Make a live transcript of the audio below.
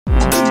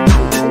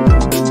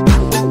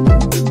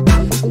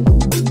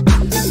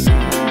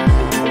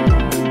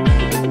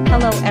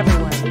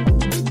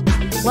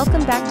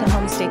back to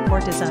Homes Decor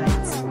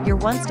Designs, your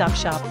one-stop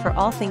shop for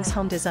all things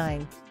home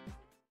design.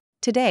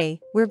 Today,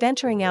 we're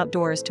venturing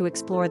outdoors to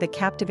explore the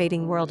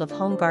captivating world of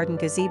home garden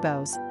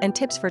gazebos and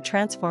tips for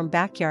transform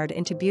backyard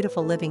into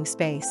beautiful living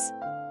space.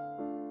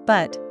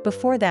 But,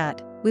 before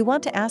that, we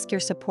want to ask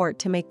your support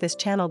to make this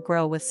channel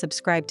grow with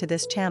subscribe to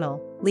this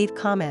channel, leave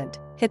comment,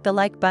 hit the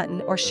like button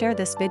or share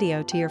this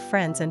video to your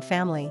friends and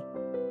family.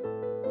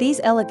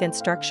 These elegant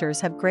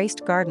structures have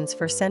graced gardens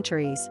for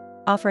centuries,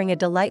 offering a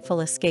delightful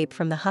escape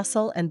from the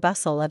hustle and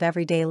bustle of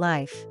everyday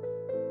life.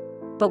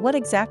 But what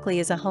exactly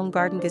is a home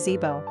garden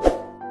gazebo?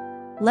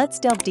 Let's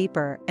delve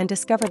deeper and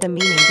discover the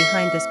meaning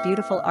behind this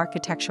beautiful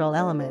architectural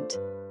element.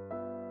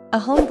 A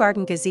home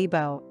garden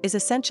gazebo is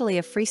essentially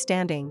a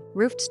freestanding,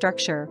 roofed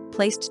structure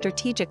placed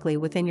strategically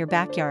within your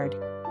backyard.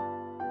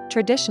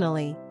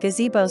 Traditionally,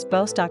 gazebos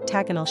boast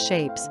octagonal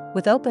shapes,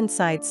 with open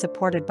sides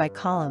supported by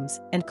columns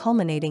and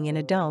culminating in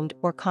a domed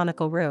or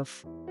conical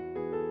roof.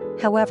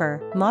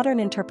 However, modern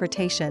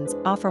interpretations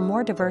offer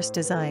more diverse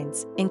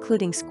designs,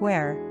 including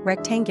square,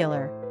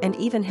 rectangular, and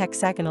even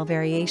hexagonal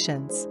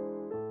variations.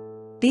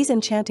 These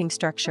enchanting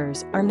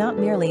structures are not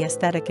merely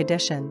aesthetic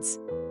additions.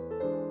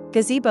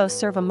 Gazebos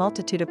serve a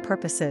multitude of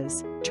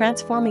purposes,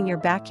 transforming your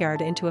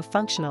backyard into a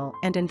functional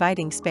and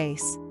inviting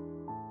space.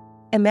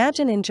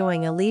 Imagine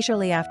enjoying a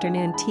leisurely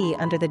afternoon tea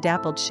under the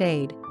dappled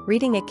shade,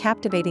 reading a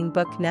captivating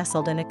book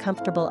nestled in a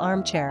comfortable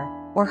armchair,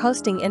 or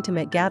hosting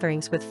intimate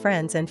gatherings with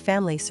friends and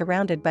family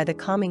surrounded by the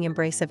calming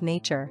embrace of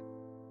nature.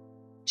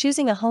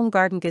 Choosing a home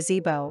garden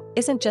gazebo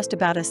isn't just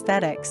about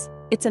aesthetics,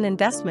 it's an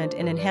investment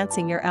in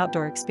enhancing your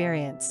outdoor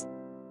experience.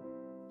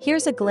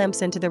 Here's a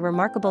glimpse into the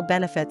remarkable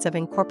benefits of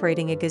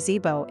incorporating a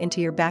gazebo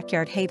into your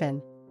backyard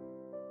haven.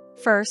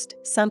 First,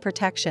 sun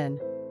protection.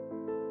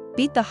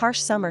 Beat the harsh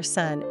summer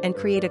sun and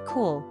create a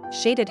cool,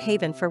 shaded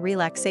haven for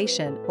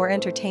relaxation or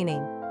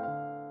entertaining.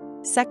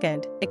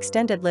 Second,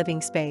 extended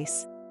living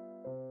space.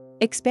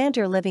 Expand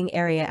your living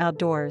area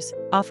outdoors,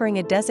 offering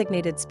a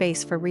designated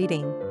space for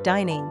reading,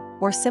 dining,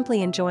 or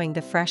simply enjoying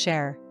the fresh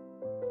air.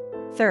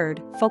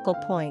 Third, focal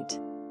point.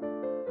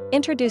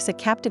 Introduce a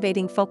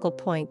captivating focal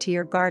point to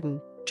your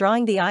garden,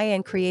 drawing the eye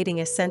and creating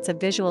a sense of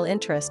visual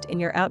interest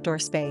in your outdoor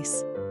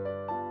space.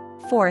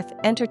 Fourth,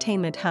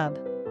 entertainment hub.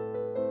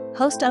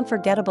 Host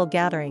unforgettable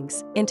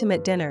gatherings,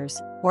 intimate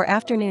dinners, or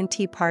afternoon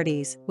tea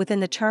parties within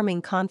the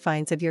charming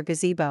confines of your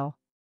gazebo.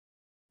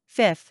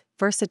 Fifth,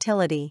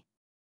 versatility.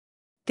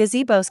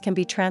 Gazebos can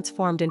be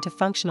transformed into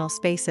functional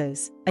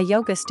spaces, a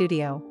yoga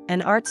studio,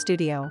 an art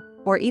studio,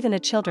 or even a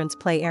children's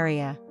play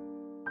area.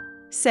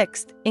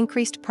 Sixth,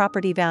 increased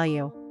property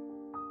value.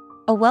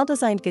 A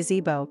well-designed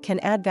gazebo can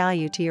add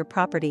value to your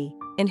property,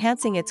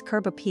 enhancing its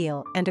curb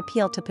appeal and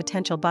appeal to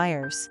potential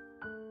buyers.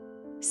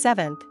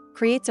 Seventh,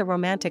 creates a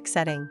romantic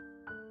setting.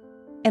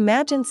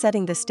 Imagine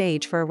setting the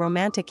stage for a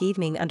romantic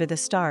evening under the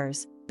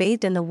stars,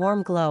 bathed in the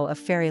warm glow of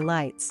fairy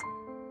lights.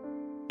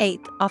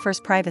 Eighth,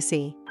 offers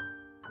privacy.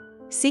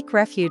 Seek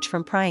refuge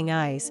from prying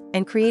eyes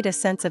and create a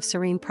sense of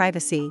serene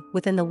privacy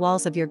within the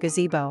walls of your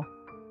gazebo.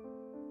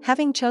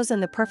 Having chosen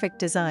the perfect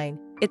design,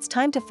 it's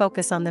time to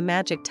focus on the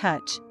magic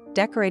touch,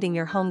 decorating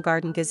your home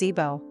garden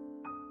gazebo.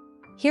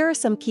 Here are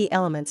some key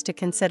elements to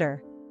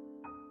consider.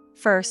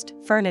 First,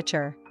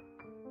 furniture.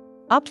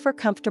 Opt for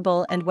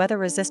comfortable and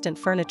weather-resistant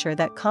furniture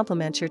that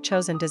complements your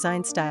chosen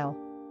design style.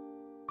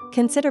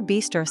 Consider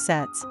bistro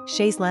sets,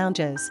 chaise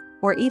lounges,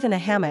 or even a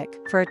hammock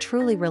for a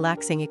truly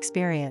relaxing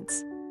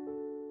experience.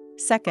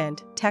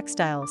 Second,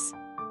 textiles.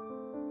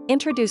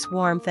 Introduce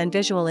warmth and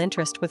visual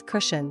interest with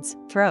cushions,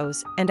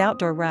 throws, and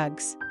outdoor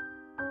rugs.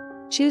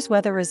 Choose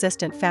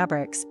weather-resistant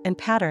fabrics and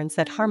patterns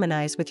that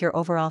harmonize with your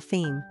overall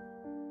theme.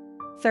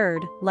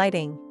 Third,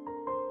 lighting.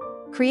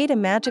 Create a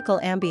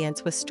magical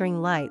ambience with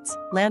string lights,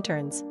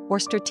 lanterns, or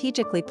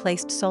strategically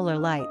placed solar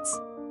lights.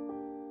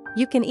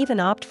 You can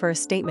even opt for a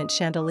statement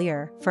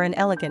chandelier for an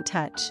elegant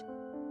touch.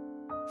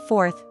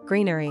 Fourth,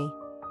 greenery.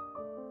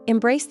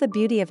 Embrace the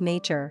beauty of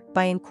nature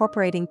by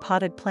incorporating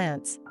potted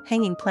plants,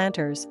 hanging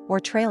planters, or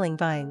trailing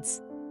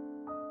vines.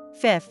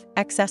 Fifth,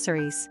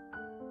 accessories.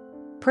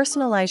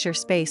 Personalize your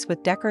space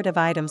with decorative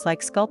items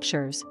like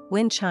sculptures,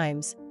 wind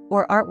chimes,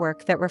 or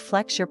artwork that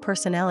reflects your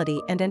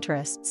personality and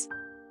interests.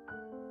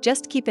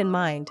 Just keep in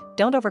mind,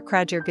 don't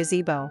overcrowd your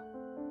gazebo.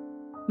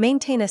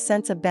 Maintain a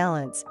sense of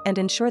balance and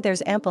ensure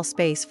there's ample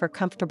space for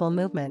comfortable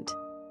movement.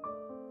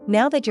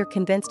 Now that you're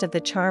convinced of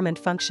the charm and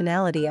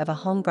functionality of a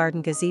home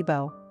garden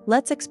gazebo,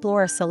 let's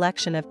explore a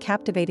selection of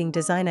captivating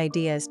design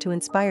ideas to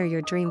inspire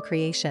your dream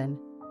creation.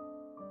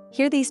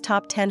 Here are these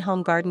top 10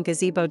 home garden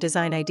gazebo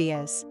design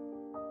ideas.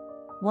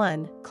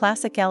 1.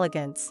 Classic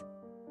elegance.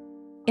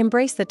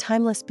 Embrace the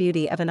timeless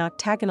beauty of an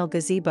octagonal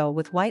gazebo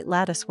with white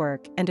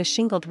latticework and a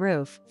shingled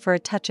roof for a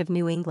touch of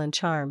New England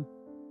charm.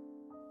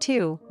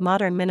 2.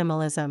 Modern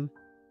minimalism.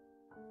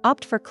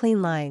 Opt for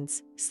clean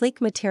lines, sleek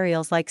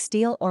materials like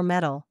steel or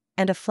metal,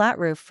 and a flat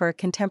roof for a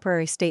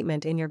contemporary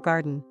statement in your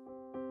garden.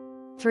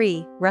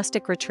 3.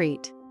 Rustic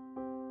retreat.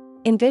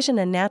 Envision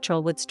a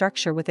natural wood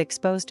structure with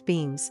exposed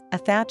beams, a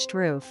thatched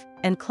roof,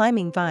 and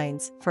climbing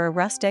vines for a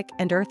rustic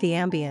and earthy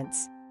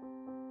ambience.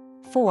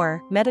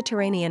 4.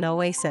 Mediterranean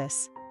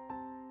Oasis.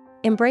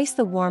 Embrace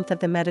the warmth of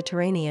the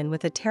Mediterranean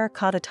with a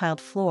terracotta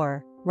tiled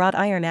floor, wrought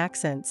iron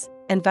accents,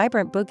 and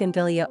vibrant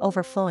bougainvillea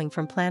overflowing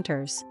from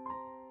planters.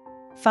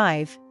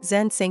 5.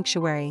 Zen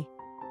Sanctuary.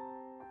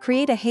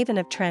 Create a haven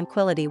of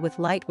tranquility with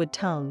light wood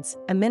tones,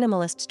 a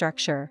minimalist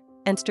structure,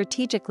 and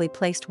strategically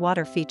placed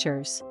water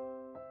features.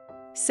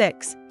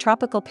 6.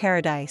 Tropical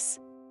Paradise.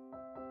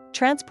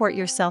 Transport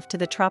yourself to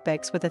the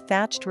tropics with a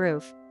thatched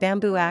roof,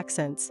 bamboo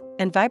accents,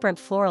 and vibrant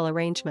floral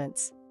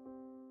arrangements.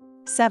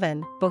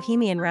 7.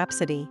 Bohemian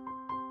Rhapsody.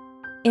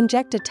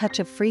 Inject a touch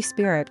of free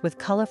spirit with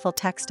colorful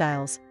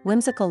textiles,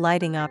 whimsical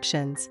lighting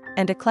options,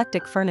 and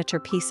eclectic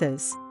furniture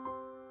pieces.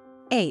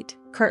 8.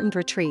 Curtained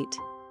Retreat.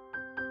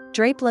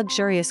 Drape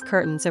luxurious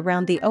curtains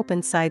around the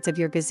open sides of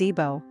your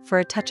gazebo for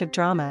a touch of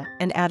drama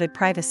and added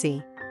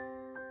privacy.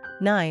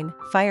 9.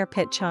 Fire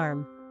Pit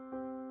Charm.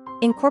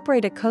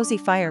 Incorporate a cozy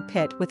fire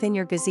pit within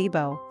your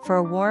gazebo for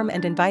a warm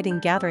and inviting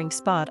gathering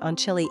spot on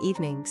chilly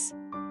evenings.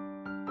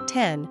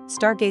 10.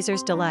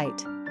 Stargazer's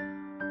Delight.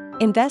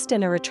 Invest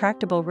in a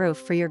retractable roof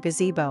for your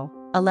gazebo,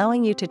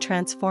 allowing you to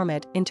transform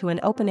it into an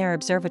open-air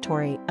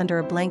observatory under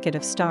a blanket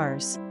of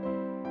stars.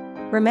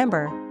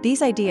 Remember,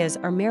 these ideas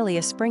are merely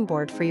a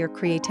springboard for your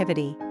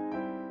creativity.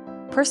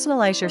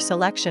 Personalize your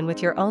selection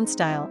with your own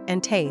style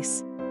and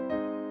tastes.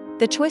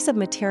 The choice of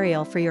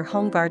material for your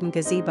home garden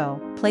gazebo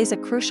plays a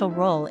crucial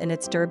role in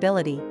its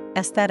durability,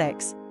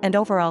 aesthetics, and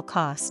overall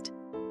cost.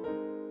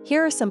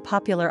 Here are some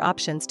popular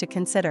options to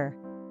consider.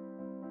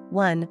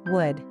 1.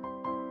 Wood.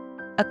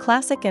 A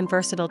classic and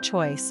versatile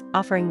choice,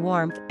 offering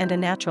warmth and a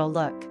natural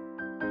look.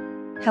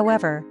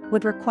 However,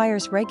 wood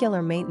requires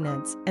regular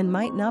maintenance and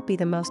might not be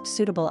the most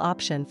suitable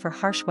option for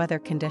harsh weather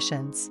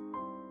conditions.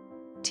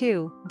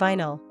 2.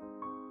 Vinyl.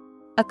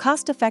 A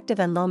cost-effective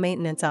and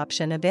low-maintenance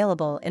option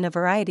available in a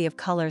variety of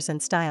colors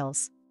and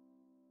styles.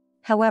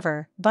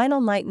 However,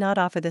 vinyl might not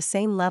offer the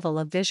same level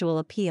of visual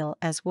appeal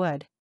as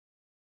wood.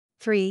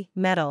 3.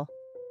 Metal.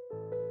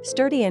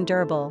 Sturdy and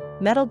durable,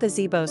 metal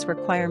gazebos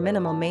require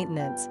minimal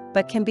maintenance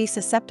but can be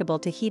susceptible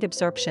to heat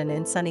absorption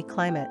in sunny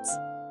climates.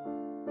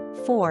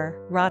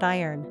 4. Wrought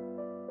iron.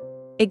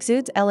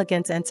 Exudes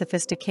elegance and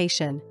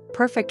sophistication,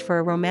 perfect for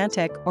a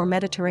romantic or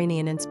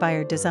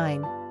Mediterranean-inspired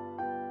design.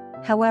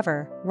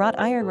 However, wrought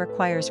iron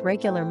requires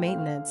regular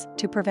maintenance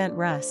to prevent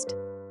rust.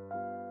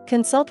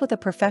 Consult with a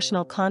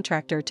professional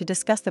contractor to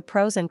discuss the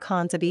pros and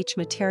cons of each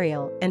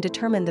material and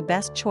determine the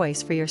best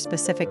choice for your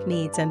specific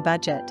needs and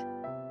budget.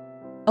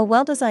 A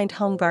well-designed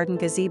home garden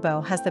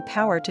gazebo has the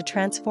power to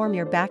transform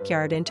your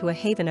backyard into a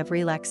haven of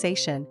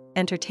relaxation,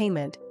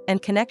 entertainment,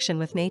 and connection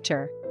with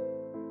nature.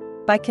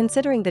 By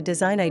considering the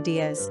design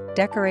ideas,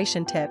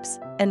 decoration tips,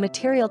 and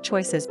material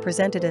choices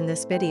presented in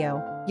this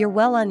video, you're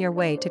well on your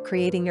way to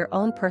creating your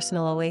own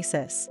personal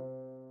oasis.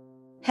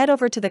 Head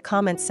over to the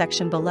comments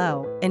section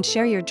below and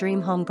share your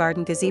dream home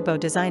garden gazebo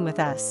design with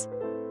us.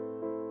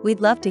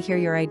 We'd love to hear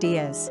your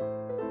ideas.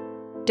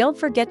 Don't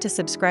forget to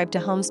subscribe to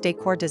Homes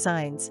Decor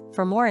Designs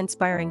for more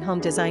inspiring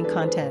home design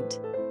content.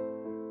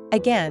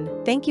 Again,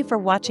 thank you for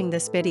watching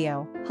this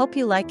video, hope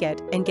you like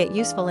it and get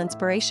useful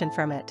inspiration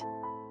from it.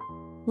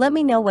 Let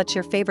me know what's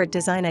your favorite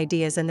design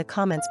ideas in the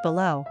comments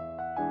below.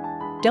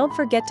 Don't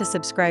forget to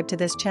subscribe to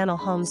this channel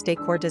Homes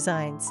Decor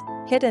Designs,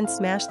 hit and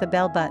smash the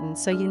bell button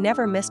so you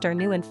never missed our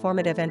new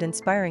informative and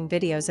inspiring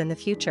videos in the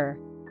future.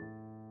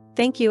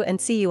 Thank you and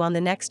see you on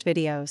the next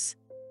videos.